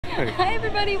Hi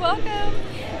everybody, welcome.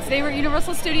 Today we're at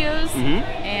Universal Studios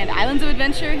and Islands of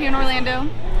Adventure here in Orlando.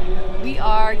 We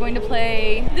are going to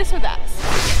play this or that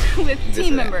with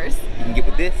team members. You can get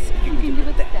with this, you can get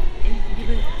with that. You can get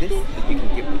with this, you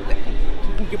can get with that.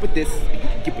 You can get with this, you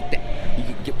can get with that. You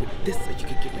can get with this, you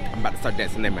can get with that. I'm about to start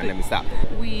dancing there, man. Let me stop.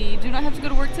 We do not have to go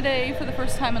to work today for the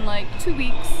first time in like 2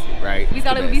 weeks. Right. We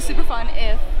thought it would be super fun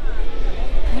if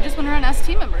we just went around and asked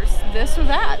team members this or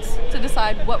that to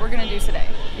decide what we're going to do today.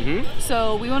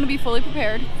 So we want to be fully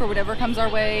prepared for whatever comes our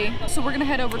way. So we're going to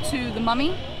head over to the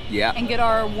Mummy and get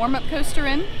our warm-up coaster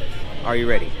in. Are you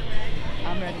ready?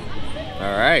 I'm ready.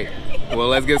 All right. Well,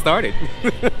 let's get started.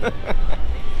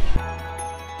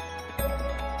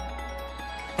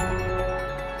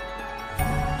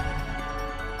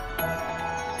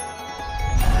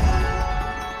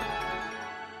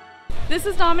 This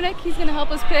is Dominic. He's going to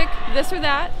help us pick this or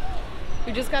that.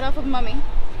 We just got off of Mummy.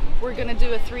 We're going to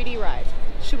do a 3D ride.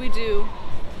 Should we do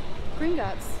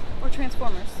Gringotts or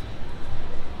Transformers?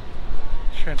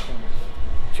 Transformers.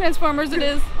 Transformers it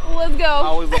is. Let's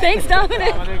go. Thanks,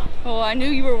 Dominic. Oh, I knew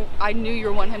you were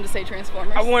wanting him to say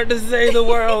Transformers. I wanted to save the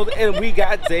world, and we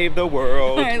got save the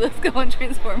world. All right, let's go on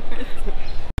Transformers.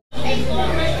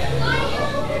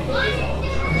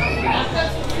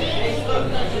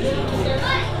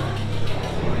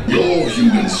 Your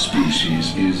human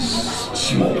species is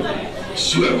small,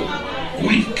 slow,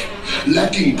 weak,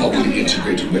 lacking properly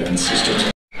integrated weapon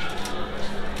systems.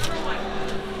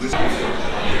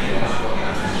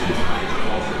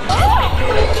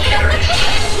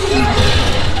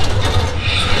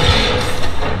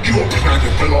 Your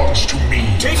planet belongs to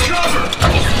me. Take cover!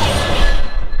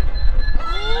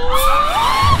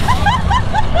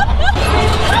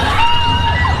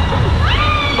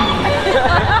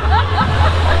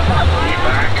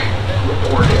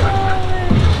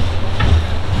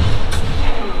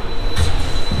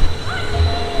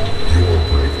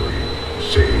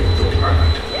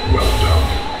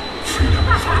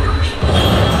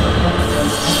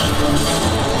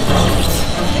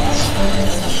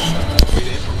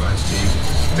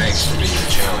 Thanks for meeting the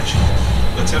challenge.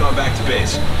 Let's head on back to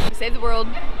base. We saved the world.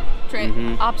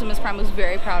 Optimus Prime was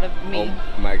very proud of me.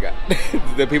 Oh my god.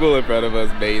 The people in front of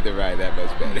us made the ride that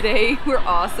much better. They were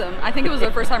awesome. I think it was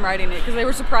their first time riding it because they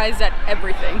were surprised at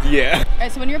everything. Yeah.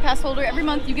 Alright, so when you're a pass holder, every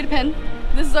month you get a pin.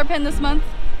 This is our pin this month.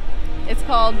 It's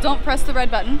called Don't Press the Red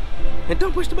Button. And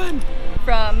don't push the button.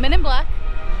 From Men in Black.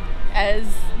 As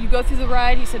you go through the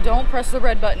ride, he said, don't press the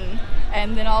red button.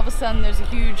 And then all of a sudden there's a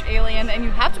huge alien and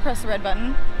you have to press the red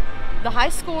button. The high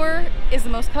score is the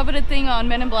most coveted thing on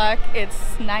Men in Black. It's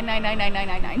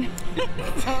 9999999.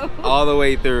 So, all the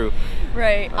way through.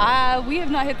 Right. We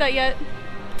have not hit that yet.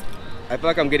 I feel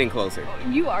like I'm getting closer.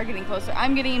 You are getting closer.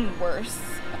 I'm getting worse.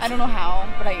 I don't know how,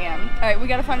 but I am. All right, we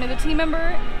got to find another team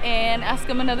member and ask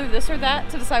them another this or that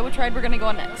to decide which ride we're going to go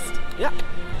on next. Yeah.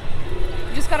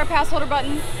 We just got our pass holder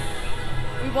button.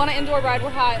 We want an indoor ride.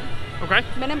 We're hot. Okay.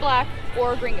 Men in Black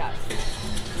or Gringotts.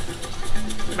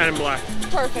 Men in Black.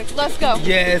 Perfect. Let's go.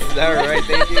 Yes. All right.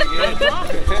 Thank you.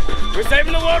 We're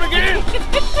saving the world again.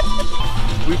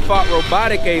 We fought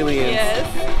robotic aliens. Yes.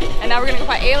 And now we're gonna go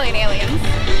fight aliens.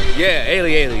 Yeah,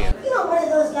 alien. You know, one of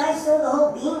those guys stole the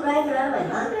whole bean grinder out of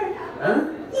my locker? Huh?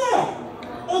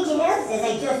 Yeah. Agent L says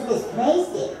I just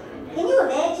misplaced it. Can you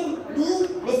imagine me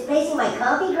misplacing my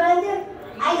coffee grinder?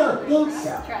 I don't think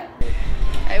so. Try it.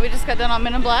 Alright, we just got done on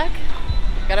Men in Black.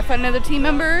 Gotta find another team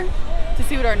member to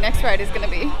see what our next ride is gonna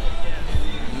be.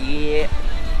 Yeah.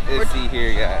 Let's see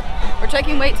here, guys. We're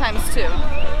checking wait times too.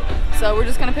 So we're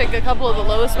just gonna pick a couple of the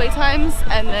lowest wait times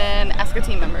and then ask a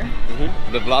team member.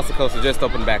 The Velocicoaster just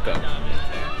opened back up.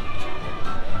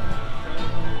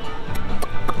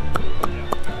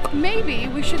 Maybe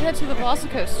we should head to the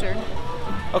Velocicoaster.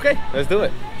 Okay, let's do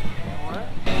it.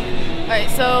 Alright,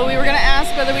 so we were gonna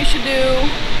ask whether we should do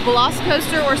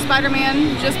Velocicoaster or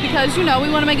Spider-Man just because, you know, we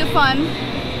want to make it fun.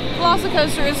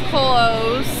 Velocicoaster is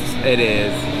closed. It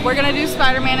is. We're gonna do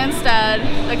Spider-Man instead.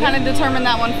 They kind of determined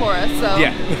that one for us, so.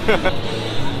 Yeah.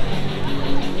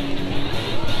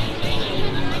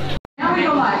 Now we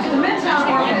go live to the Midtown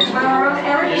Orphanage where our own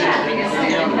Eric Chapman is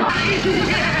standing.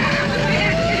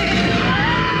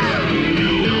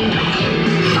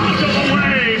 Out of the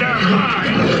way, they're high!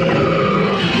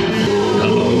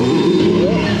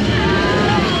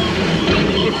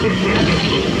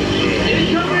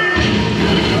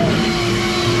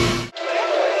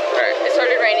 Alright, it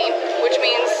started raining, which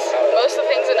means most of the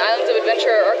things in Islands of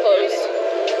Adventure are closed.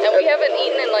 And we haven't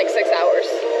eaten in like 6 hours.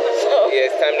 So Yeah,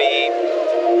 it's time to eat.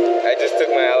 I just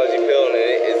took my allergy pill and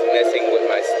it is messing with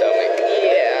my stomach.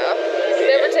 yeah.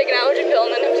 Never take an allergy pill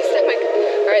on an empty stomach.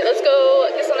 Alright, let's go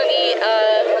get something to eat.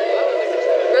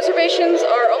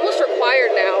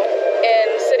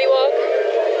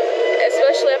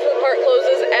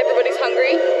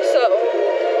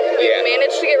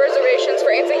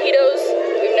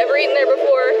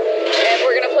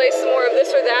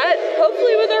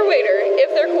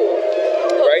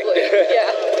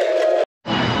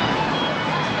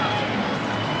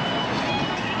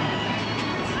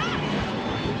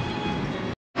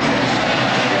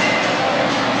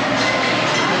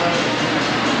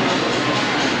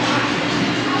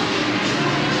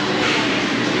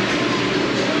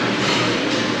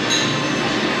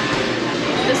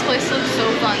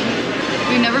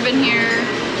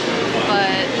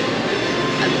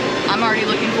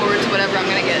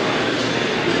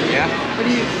 Or do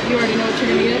you already know what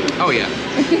you're gonna get? Oh yeah.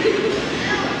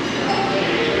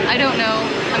 I don't know.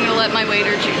 I'm gonna let my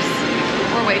waiter choose.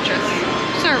 Or waitress.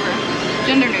 Server.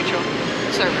 Gender neutral.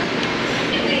 Server.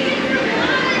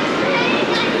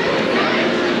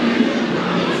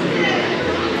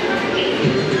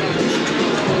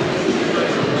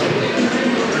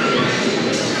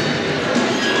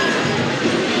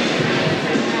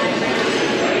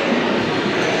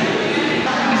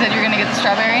 You said you're gonna get the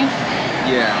strawberry?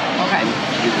 Yeah. Okay.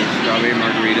 Get the strawberry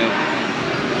margarita.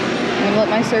 I'm gonna let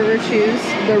my server choose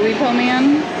the Repo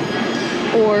Man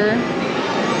or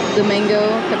the Mango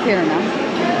Caperna.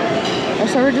 Our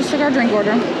server just took our drink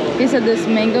order. He said this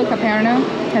Mango Caperna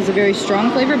has a very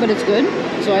strong flavor, but it's good.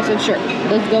 So I said, sure,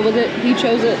 let's go with it. He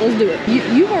chose it, let's do it.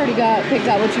 You've already picked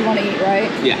out what you want to eat, right?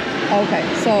 Yeah. Okay,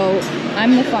 so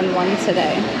I'm the fun one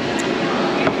today.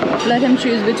 Let him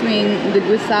choose between the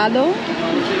guisado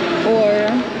or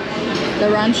the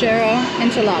ranchero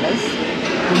enchiladas.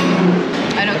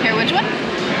 I don't care which one.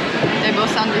 They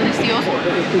both sound delicioso.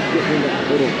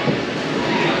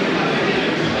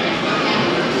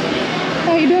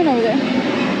 How you doing over there?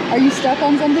 Are you stuck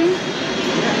on something?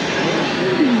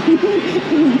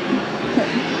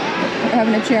 We're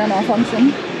having a chair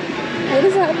malfunction. What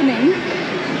is happening?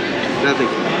 Nothing.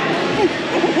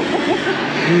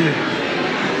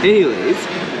 Anyways,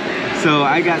 so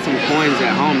I got some coins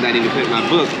at home that I need to put in my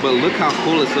book, but look how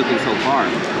cool it's looking so far.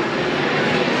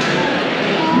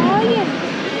 Oh yeah.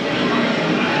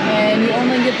 And you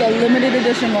only get the limited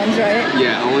edition ones, right?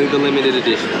 Yeah, only the limited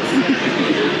editions.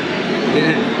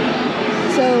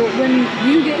 So when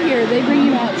you get here, they bring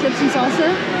you out chips and salsa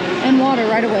and water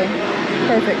right away.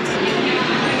 Perfect.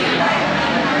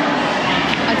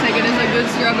 I take it as a good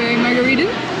strawberry margarita.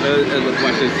 Look,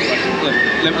 watch this. Look,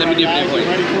 let me dip that for you.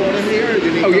 Ready for order here, or do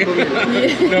you need Oh, a yeah. couple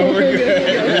minutes? Yeah. No, we're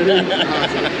good.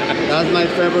 That's my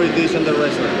favorite dish in the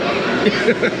restaurant.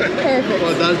 Perfect.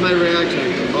 Well, that's my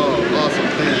reaction. Oh, awesome.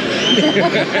 Thank you.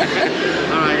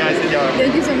 All right, guys, enjoy.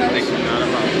 Thank you so much. Not a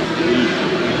problem.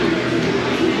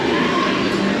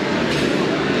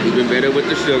 Even better with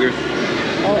the sugar.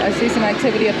 Oh, I see some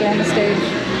activity up there on the stage.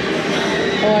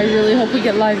 Oh, I really hope we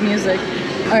get live music.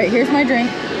 All right, here's my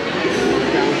drink.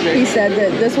 He said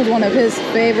that this was one of his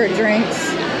favorite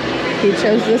drinks. He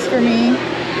chose this for me.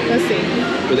 Let's see.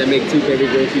 Would that make two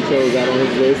favorite drinks you chose out on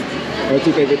his list? Or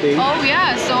two favorite things? Oh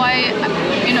yeah, so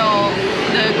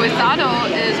the guisado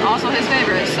is also his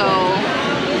favorite, so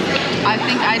I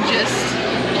think I just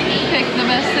picked the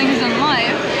best things in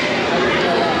life.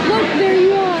 Look, there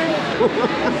you are.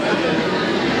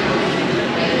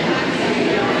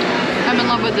 I'm in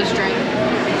love with this drink.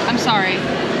 I'm sorry.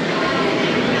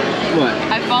 What?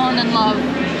 I've fallen in love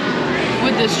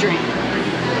with this drink.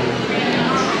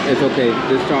 It's okay.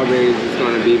 This strawberries is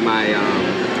gonna be my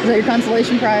Is that your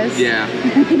consolation prize? yeah.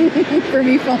 For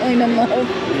me falling in love.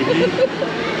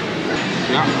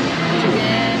 Yeah.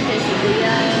 Chicken,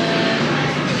 quesadilla,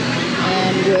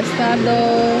 and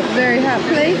guisado. Very hot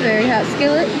plate, very hot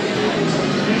skillet.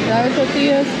 Sour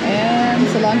tortillas and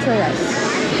cilantro rice.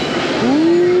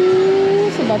 Ooh,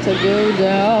 it's about to go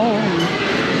down.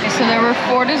 So there were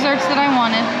 4 desserts that I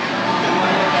wanted.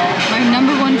 My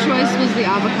number 1 choice was the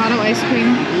avocado ice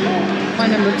cream. My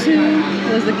number 2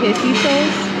 was the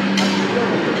quesitos.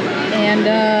 And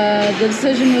the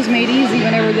decision was made easy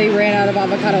whenever they ran out of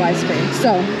avocado ice cream.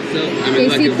 So,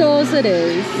 quesitos it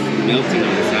is. Melting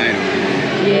on the side.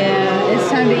 Yeah, it's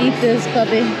time to eat this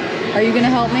puppy. Are you gonna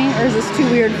help me, or is this too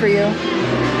weird for you?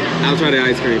 I'll try the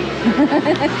ice cream.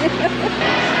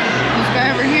 This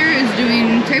guy over here is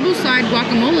doing tableside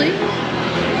guacamole.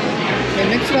 They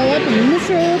mix it all up and mix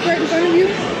it all up right in front of you.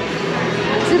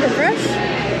 Super fresh,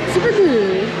 super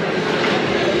good.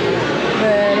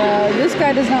 But this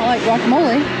guy does not like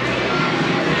guacamole.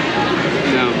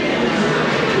 No.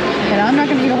 And I'm not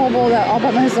gonna eat a whole bowl of that all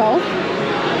by myself.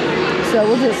 So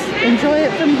we'll just enjoy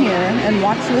it from here and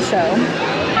watch the show.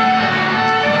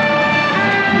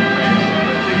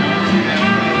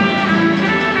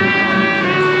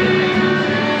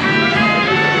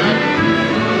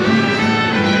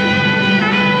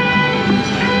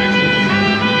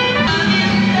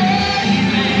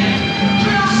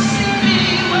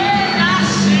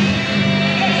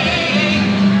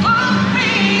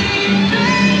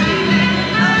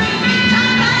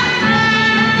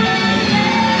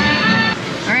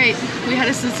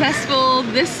 Successful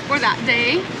this or that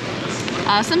day.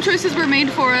 Some choices were made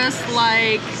for us,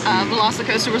 like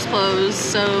Velocicoaster was closed,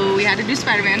 so we had to do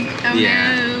Spider-Man. Oh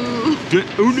yeah. No!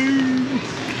 Oh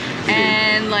no!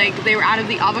 And like they were out of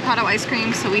the avocado ice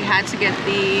cream, so we had to get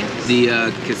the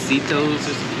quesitos or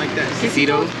something like that.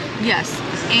 Quesito? Yes,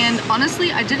 And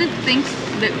honestly, I didn't think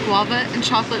that guava and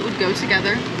chocolate would go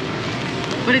together,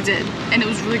 but it did, and it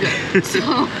was really good. So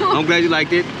I'm glad you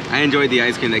liked it. I enjoyed the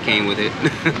ice cream that came with it.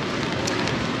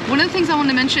 one of the things I wanted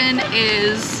to mention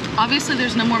is obviously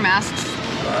there's no more masks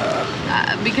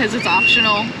because it's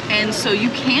optional, and so you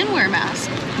can wear masks.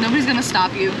 Nobody's gonna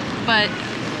stop you, but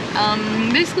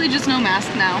basically just no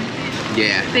mask now.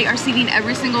 Yeah. They are seating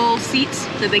every single seat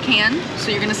that they can,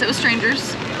 so you're gonna sit with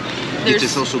strangers. Get your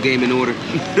social game in order.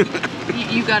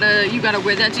 you gotta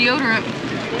wear that deodorant.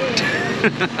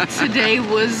 Today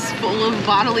was full of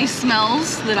bodily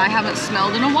smells that I haven't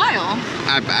smelled in a while.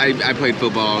 I played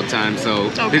football all the time,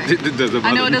 so okay. it doesn't bother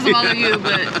I know it doesn't me. bother you,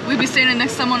 but we'd be standing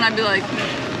next to someone and I'd be like,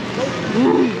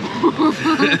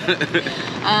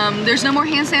 there's no more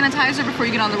hand sanitizer before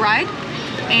you get on the ride.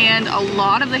 And a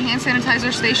lot of the hand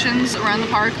sanitizer stations around the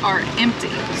park are empty.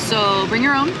 So bring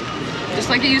your own, just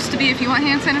like it used to be. If you want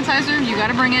hand sanitizer, you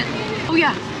gotta bring it. Oh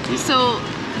yeah, so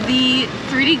the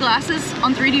 3D glasses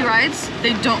on 3D rides,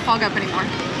 they don't fog up anymore.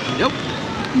 Nope.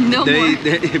 No more.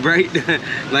 Right?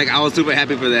 Like, I was super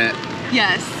happy for that.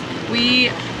 Yes, we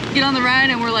get on the ride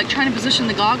and we're like trying to position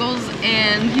the goggles,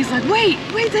 and he's like, wait,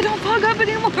 they don't fog up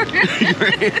anymore.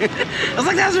 I was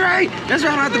like, that's right. That's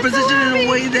right. I have to position it in a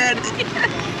way that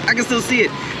I can still see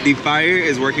it. The fire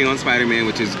is working on Spider-Man,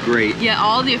 which is great. Yeah,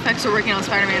 all the effects are working on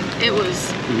Spider-Man. It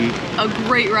was a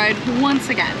great ride once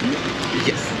again.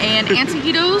 Yes. And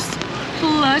Antojitos,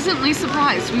 pleasantly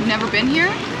surprised. We've never been here.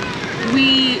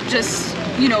 We just,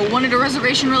 you know, wanted a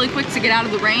reservation really quick to get out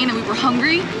of the rain, and we were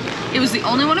hungry. It was the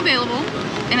only one available,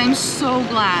 and I'm so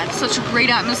glad. Such a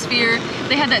great atmosphere.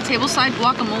 They had that tableside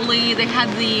guacamole. They had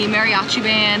the mariachi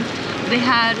band. They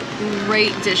had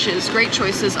great dishes, great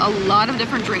choices, a lot of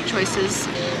different drink choices.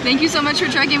 Thank you so much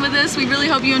for trekking with us. We really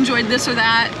hope you enjoyed this or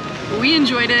that. We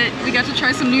enjoyed it. We got to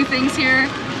try some new things here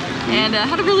and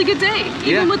had a really good day,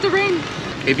 even with the rain.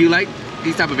 If you like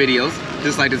these type of videos,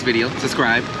 just like this video,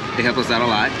 subscribe. They help us out a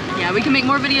lot. Yeah, we can make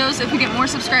more videos if we get more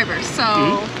subscribers.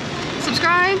 So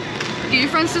subscribe, get your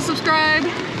friends to subscribe,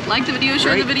 like the video,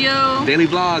 share the video. Daily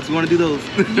vlogs, we want to do those.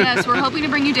 Yes, we're hoping to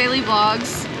bring you daily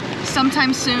vlogs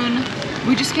sometime soon.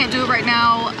 We just can't do it right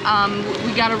now.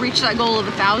 We got to reach that goal of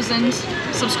 1,000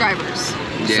 subscribers.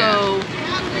 Yeah.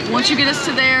 So once you get us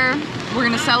to there, we're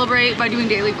gonna celebrate by doing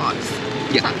daily vlogs.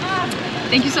 Yeah. So,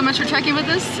 thank you so much for trekking with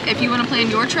us. If you want to plan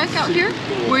your trek out here,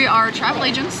 we are travel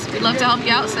agents. We'd love to help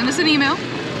you out. Send us an email,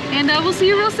 and we'll see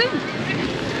you real soon.